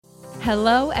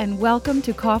Hello and welcome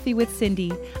to Coffee with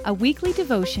Cindy, a weekly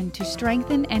devotion to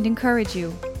strengthen and encourage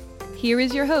you. Here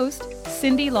is your host,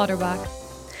 Cindy Lauterbach.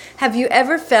 Have you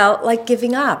ever felt like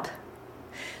giving up?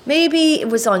 Maybe it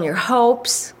was on your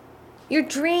hopes, your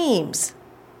dreams,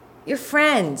 your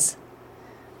friends.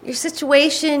 Your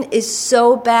situation is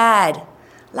so bad,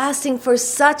 lasting for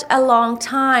such a long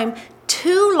time,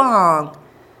 too long,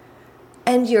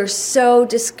 and you're so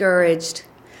discouraged,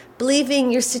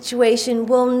 believing your situation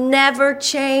will never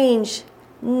change,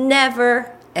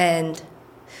 never end.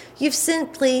 You've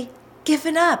simply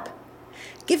given up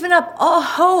all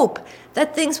hope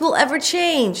that things will ever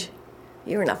change.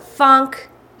 You're in a funk,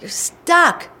 you're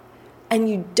stuck, and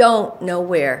you don't know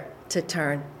where to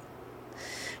turn.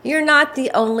 You're not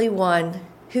the only one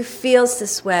who feels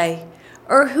this way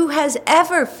or who has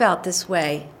ever felt this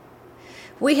way.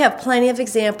 We have plenty of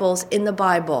examples in the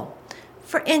Bible.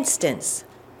 For instance,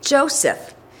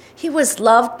 Joseph. He was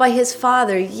loved by his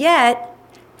father, yet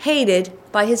hated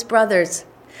by his brothers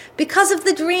because of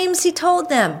the dreams he told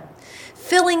them.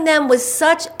 Filling them with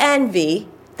such envy,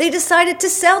 they decided to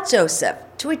sell Joseph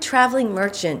to a traveling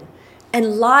merchant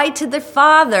and lied to their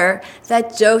father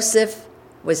that Joseph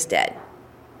was dead.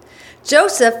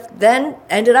 Joseph then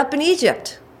ended up in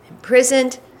Egypt,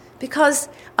 imprisoned because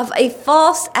of a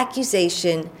false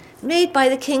accusation made by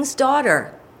the king's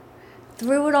daughter.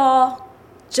 Through it all,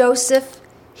 Joseph,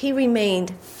 he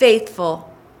remained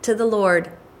faithful to the Lord,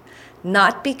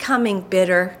 not becoming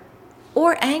bitter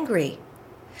or angry.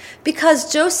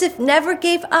 Because Joseph never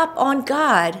gave up on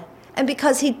God, and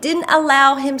because he didn't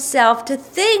allow himself to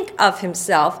think of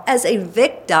himself as a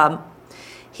victim,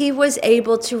 he was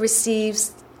able to receive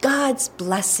God's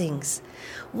blessings,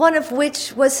 one of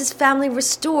which was his family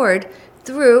restored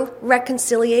through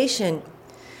reconciliation.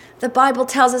 The Bible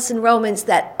tells us in Romans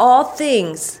that all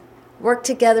things work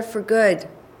together for good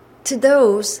to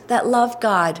those that love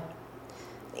God.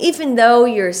 Even though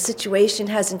your situation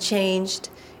hasn't changed,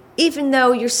 even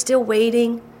though you're still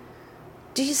waiting,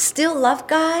 do you still love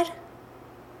God?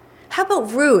 How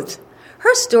about Ruth?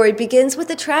 Her story begins with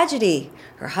a tragedy.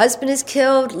 Her husband is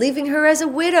killed, leaving her as a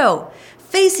widow.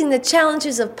 Facing the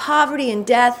challenges of poverty and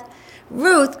death,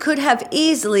 Ruth could have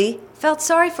easily felt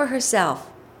sorry for herself,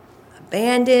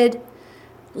 abandoned,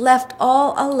 left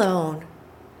all alone,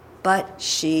 but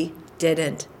she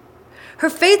didn't. Her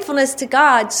faithfulness to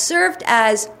God served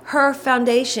as her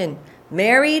foundation,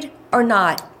 married or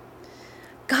not.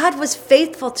 God was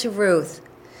faithful to Ruth.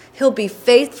 He'll be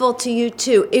faithful to you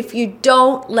too if you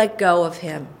don't let go of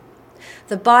him.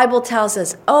 The Bible tells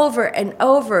us over and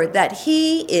over that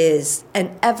he is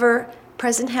an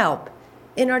ever-present help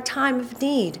in our time of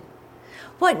need.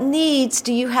 What needs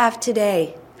do you have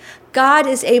today? God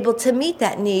is able to meet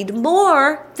that need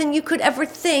more than you could ever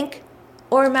think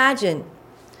or imagine.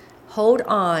 Hold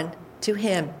on to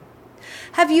him.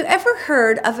 Have you ever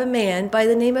heard of a man by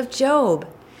the name of Job?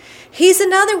 He's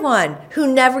another one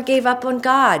who never gave up on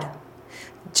God.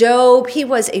 Job, he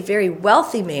was a very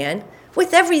wealthy man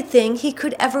with everything he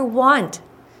could ever want.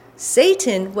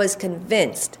 Satan was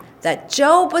convinced that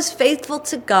Job was faithful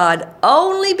to God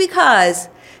only because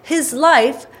his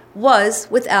life was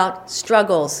without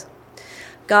struggles.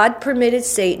 God permitted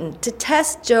Satan to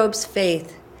test Job's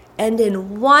faith, and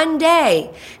in one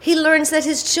day, he learns that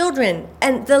his children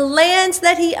and the lands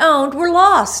that he owned were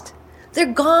lost. They're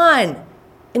gone.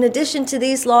 In addition to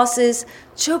these losses,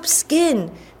 Job's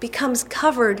skin becomes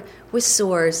covered with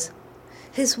sores.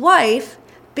 His wife,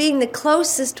 being the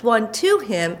closest one to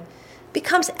him,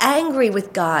 becomes angry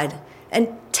with God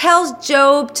and tells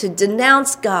Job to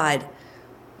denounce God.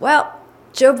 Well,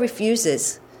 Job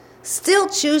refuses, still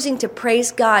choosing to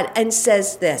praise God, and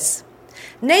says this,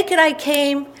 "Naked I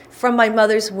came from my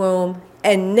mother's womb,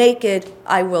 and naked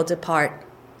I will depart.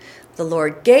 The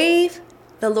Lord gave,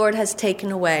 the Lord has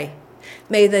taken away.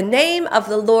 May the name of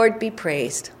the Lord be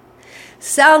praised."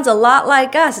 Sounds a lot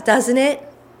like us, doesn't it?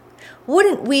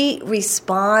 Wouldn't we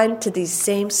respond to these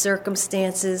same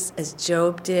circumstances as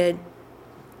Job did?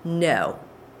 No,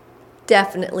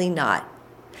 definitely not.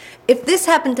 If this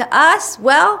happened to us,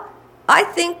 well, I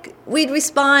think we'd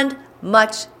respond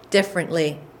much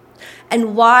differently.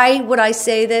 And why would I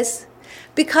say this?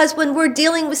 Because when we're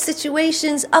dealing with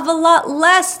situations of a lot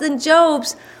less than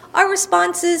Job's, our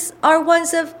responses are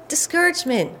ones of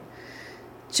discouragement.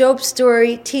 Job's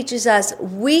story teaches us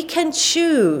we can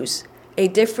choose a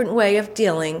different way of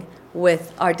dealing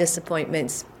with our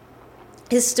disappointments.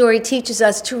 His story teaches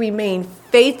us to remain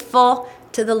faithful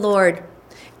to the Lord,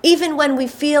 even when we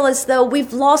feel as though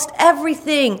we've lost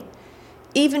everything,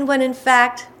 even when in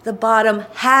fact the bottom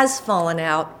has fallen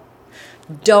out.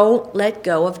 Don't let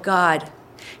go of God.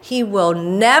 He will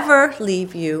never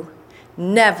leave you,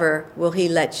 Never will he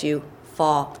let you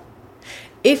fall.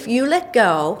 If you let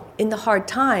go in the hard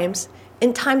times,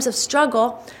 in times of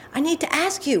struggle, I need to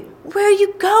ask you, where are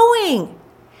you going?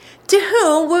 To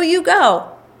whom will you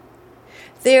go?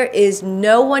 There is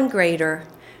no one greater,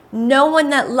 no one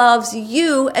that loves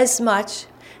you as much,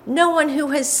 no one who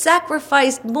has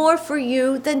sacrificed more for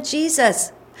you than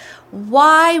Jesus.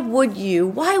 Why would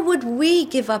we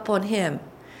give up on him?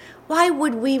 Why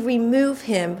would we remove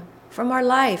him from our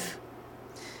life?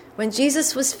 When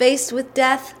Jesus was faced with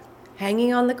death,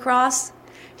 hanging on the cross,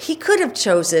 he could have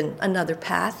chosen another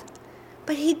path,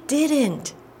 but he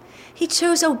didn't. He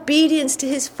chose obedience to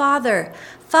his Father,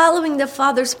 following the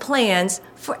Father's plans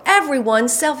for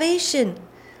everyone's salvation.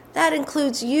 That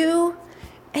includes you,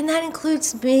 and that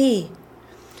includes me.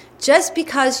 Just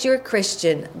because you're a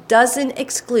Christian doesn't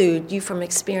exclude you from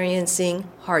experiencing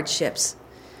hardships.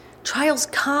 Trials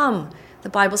come, the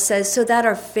Bible says, so that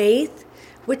our faith,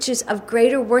 which is of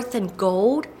greater worth than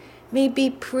gold, may be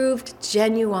proved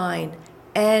genuine.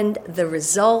 And the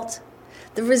result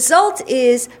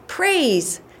is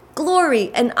praise,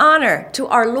 glory, and honor to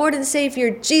our Lord and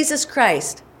Savior, Jesus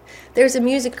Christ. There's a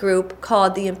music group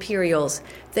called the Imperials.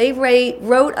 They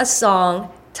wrote a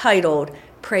song titled,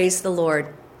 Praise the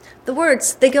Lord. The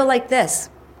words, they go like this.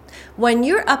 When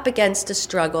you're up against a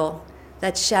struggle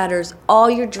that shatters all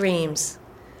your dreams,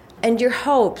 and your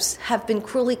hopes have been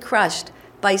cruelly crushed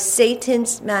by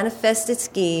Satan's manifested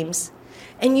schemes,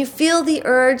 and you feel the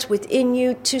urge within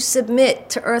you to submit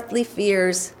to earthly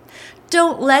fears,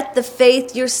 don't let the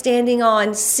faith you're standing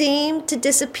on seem to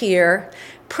disappear.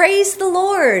 Praise the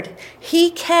Lord.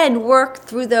 He can work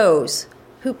through those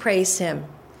who praise him.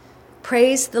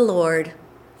 Praise the Lord,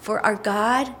 for our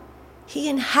God, he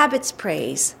inhabits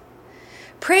praise.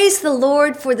 Praise the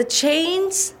Lord for the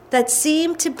chains that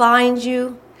seem to bind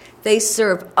you. They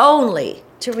serve only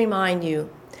to remind you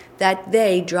that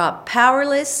they drop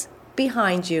powerless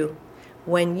behind you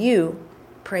when you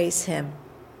praise him.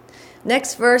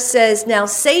 Next verse says, now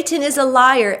Satan is a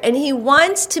liar, and he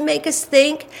wants to make us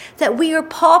think that we are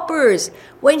paupers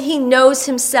when he knows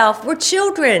himself we're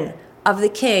children of the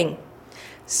King.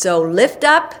 So lift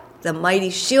up the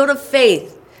mighty shield of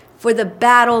faith, for the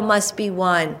battle must be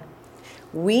won.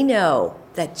 We know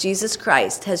that Jesus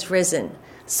Christ has risen,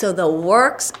 so the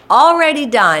work's already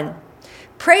done.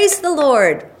 Praise the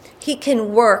Lord. He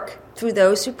can work through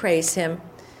those who praise him.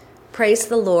 Praise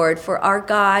the Lord, for our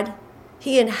God,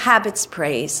 he inhabits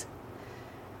praise.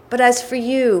 But as for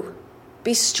you,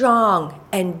 be strong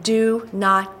and do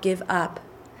not give up,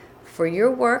 for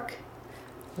your work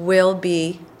will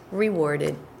be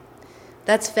rewarded.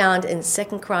 That's found in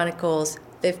 2 Chronicles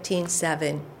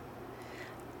 15:7.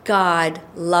 God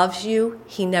loves you.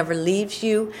 He never leaves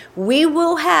you. We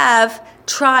will have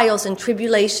trials and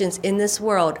tribulations in this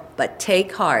world, but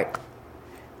take heart.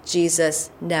 Jesus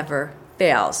never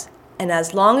fails. And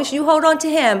as long as you hold on to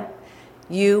him,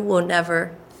 you will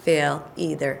never fail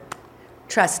either.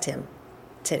 Trust him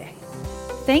today.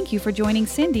 Thank you for joining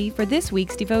Cindy for this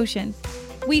week's devotion.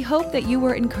 We hope that you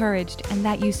were encouraged and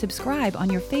that you subscribe on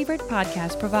your favorite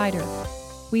podcast provider.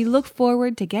 We look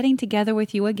forward to getting together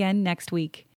with you again next week.